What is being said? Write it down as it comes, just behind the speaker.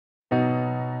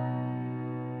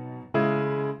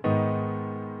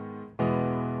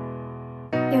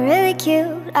You're really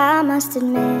cute, I must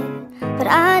admit, but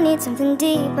I need something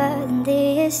deeper than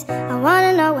this. I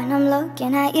wanna know when I'm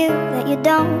looking at you that you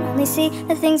don't only see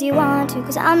the things you want to.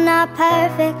 Cause I'm not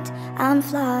perfect, I'm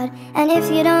flawed, and if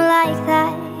you don't like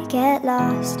that, get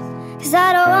lost. Cause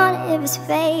I don't want it if it's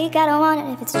fake, I don't want it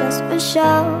if it's just for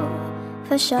show,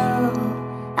 for show.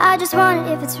 I just want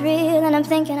it if it's real, and I'm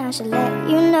thinking I should let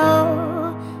you know.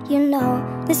 You know,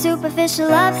 the superficial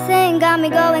love thing got me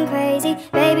going crazy.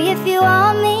 Baby, if you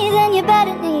want me, then you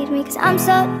better need me. Cause I'm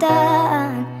so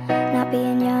done not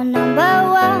being your number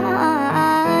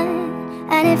one.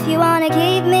 And if you wanna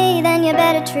keep me, then you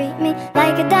better treat me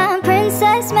like a damn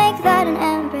princess, make that an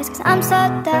empress. Cause I'm so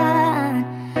done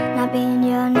not being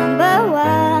your number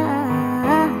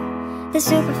one. The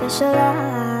superficial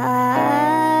love.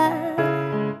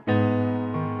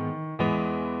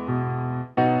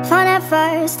 Fun at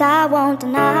first, I won't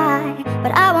deny,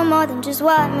 but I want more than just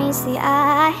what meets the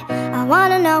eye. I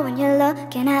wanna know when you're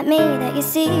looking at me that you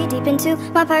see deep into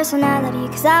my personality.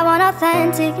 Cause I want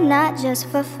authentic, not just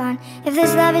for fun. If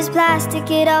this love is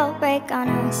plastic, it'll break on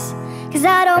us. Cause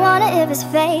I don't want it if it's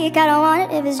fake, I don't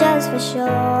want it if it's just for show.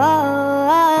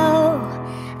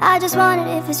 I just want it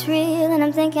if it's real, and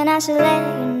I'm thinking I should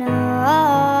let you know.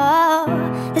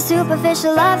 The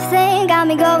superficial love thing got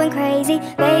me going crazy.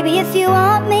 Baby, if you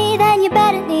want me, then you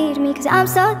better need me. Cause I'm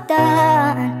so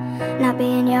done not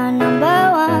being your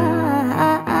number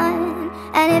one.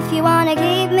 And if you wanna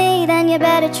keep me, then you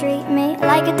better treat me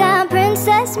like a damn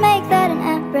princess, make that an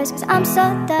empress. Cause I'm so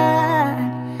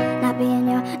done not being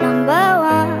your number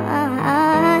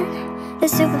one. The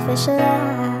superficial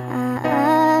love.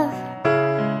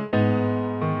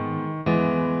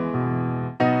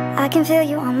 I can feel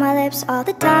you on my lips all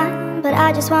the time, but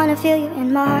I just wanna feel you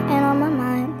in my heart and on my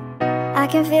mind. I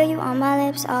can feel you on my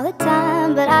lips all the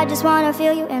time, but I just wanna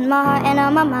feel you in my heart and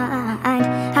on my mind.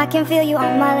 I can feel you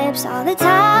on my lips all the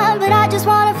time, but I just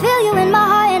wanna feel you in my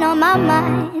heart and on my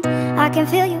mind. I can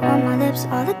feel you on my lips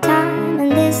all the time,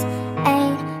 and this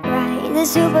ain't right. The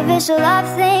superficial love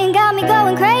thing got me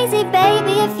going crazy.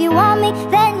 Baby, if you want me,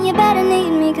 then you better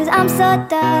need me. Cause I'm so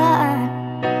done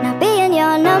not being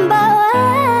your number one.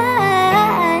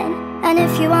 And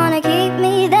if you wanna keep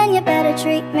me, then you better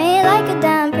treat me like a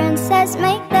damn princess,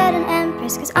 make that an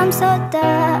empress. Cause I'm so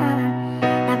done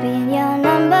not being your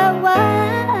number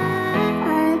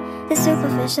one. The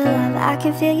superficial love, I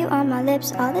can feel you on my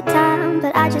lips all the time,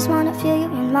 but I just wanna feel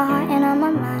you in my heart and on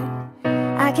my mind.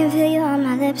 I can feel you on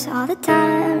my lips all the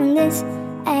time, and this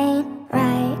ain't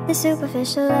right. The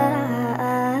superficial love.